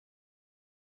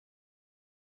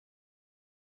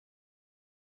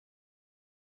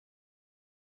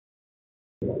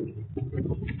Okay,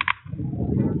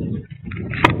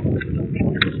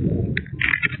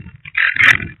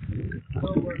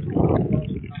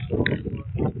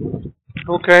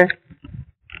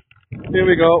 here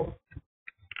we go.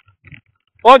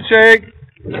 One shake.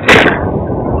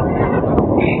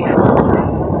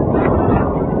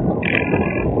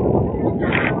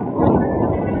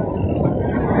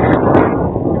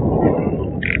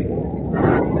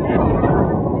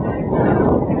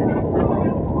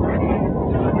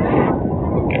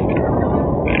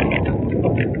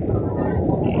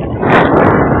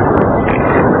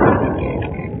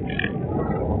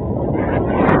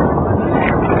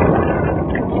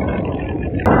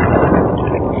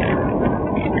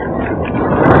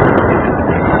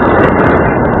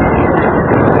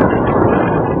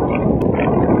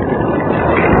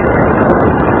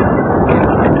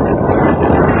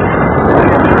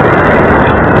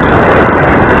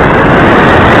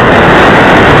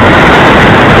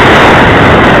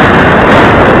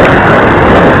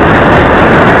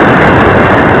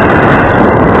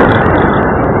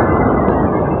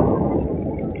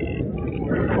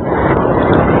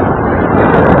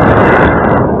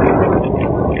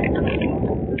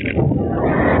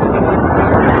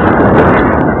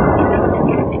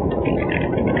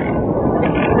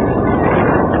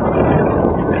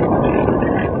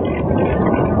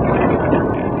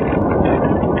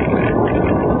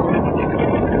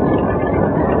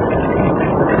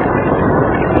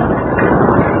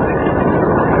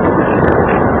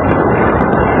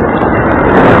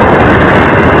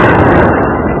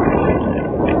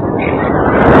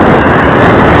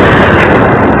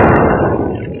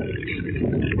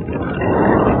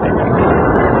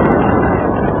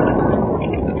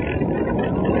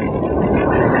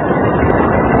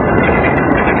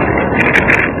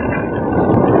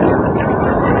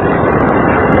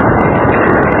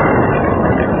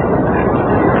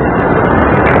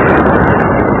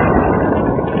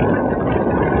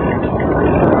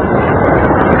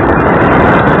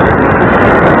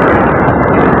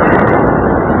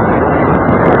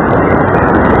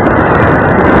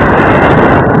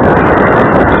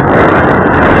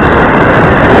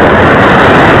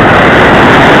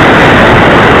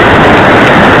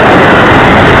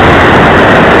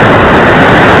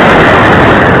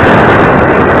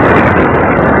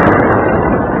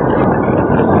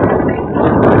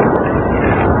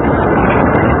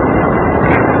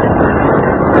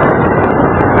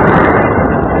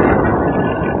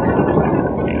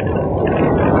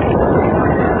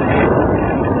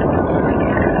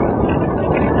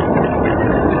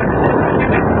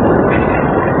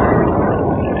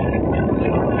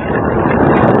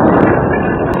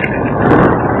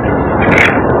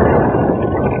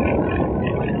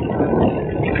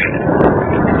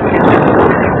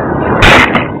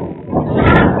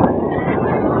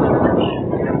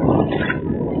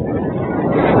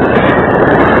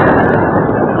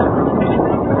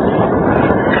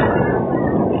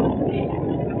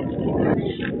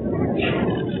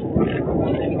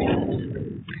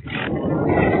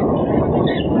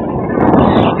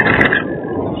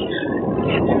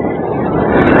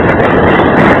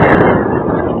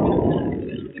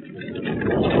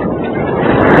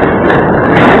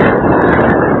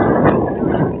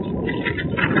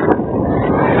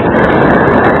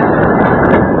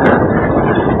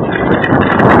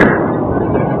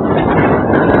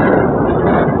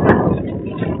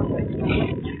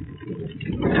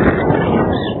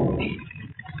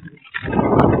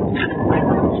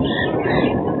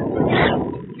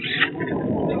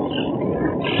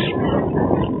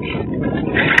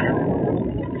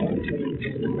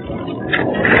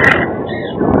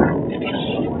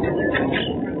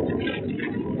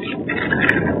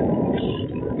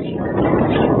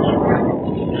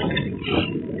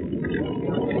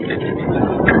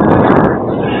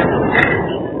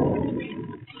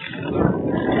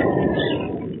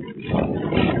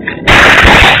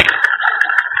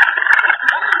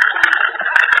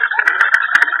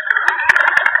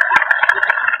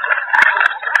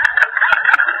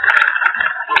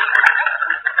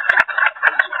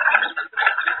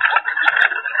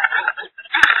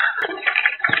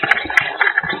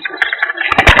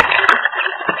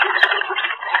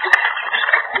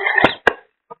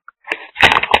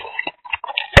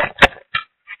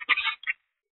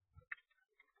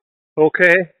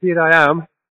 Okay, here I am.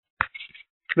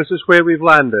 This is where we've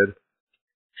landed.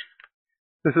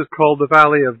 This is called the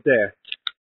Valley of Death.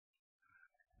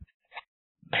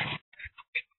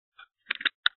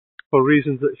 For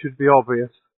reasons that should be obvious.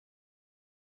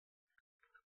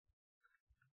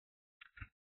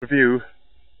 View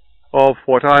of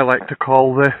what I like to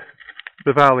call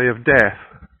the Valley of Death.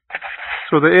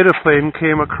 So the aeroplane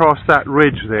came across that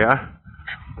ridge there,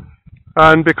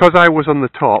 and because I was on the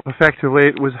top, effectively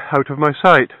it was out of my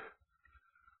sight.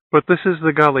 But this is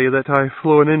the gully that I've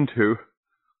flown into,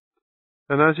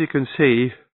 and as you can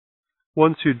see,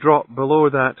 once you drop below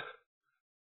that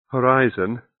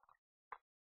horizon,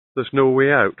 there's no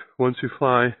way out. Once you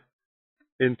fly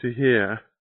into here,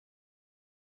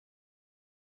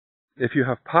 if you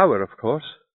have power, of course,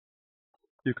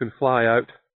 you can fly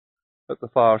out at the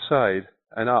far side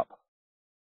and up.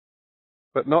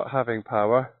 But not having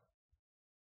power,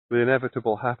 the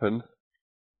inevitable happened,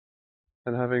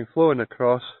 and having flown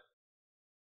across,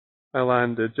 I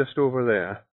landed just over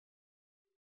there.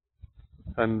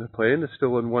 And the plane is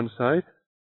still on one side,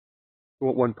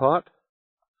 one part.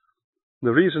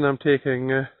 The reason I'm taking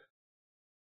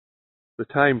the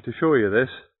time to show you this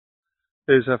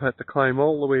is I've had to climb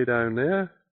all the way down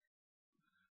there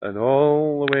and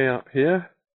all the way up here,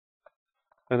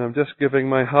 and I'm just giving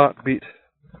my heartbeat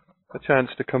a chance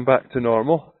to come back to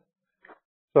normal.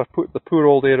 So I've put the poor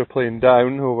old aeroplane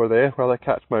down over there while I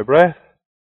catch my breath,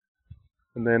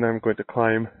 and then I'm going to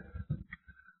climb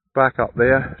back up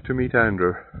there to meet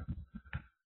Andrew.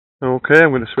 Okay,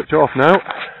 I'm going to switch off now.